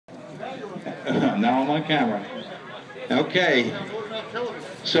Now I'm on camera. Okay.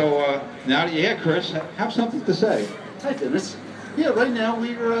 So now that you're here, Chris, have something to say. Hi, Dennis. Yeah, right now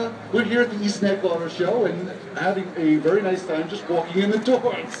we're here at the East Neck Auto Show and having a very nice time just walking in the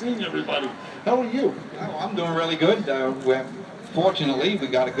door and seeing everybody. How are you? Oh, I'm doing really good. Fortunately, we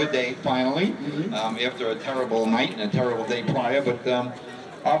got a good day finally, after a terrible night and a terrible day prior. But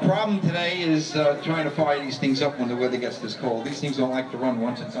our problem today is trying to fire these things up when the weather gets this cold. These things don't like to run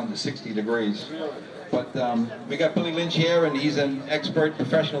once it's under 60 degrees. But we got Billy Lynch here, and he's an expert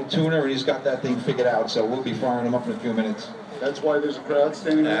professional tuner, and he's got that thing figured out. So we'll be firing them up in a few minutes. That's why there's a crowd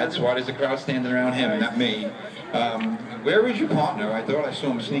standing around That's why there's a crowd standing around him, not me. Where is your partner? I thought I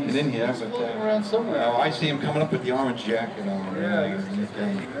saw him sneaking in here, but around somewhere. oh, I see him coming up with the orange jacket on.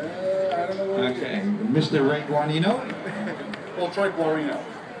 Okay, Mr. Ray Guarnino. Well, try Guarino.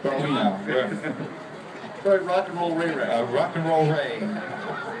 Guarnino. Try Rock and Roll Ray Ray. Rock and Roll Ray.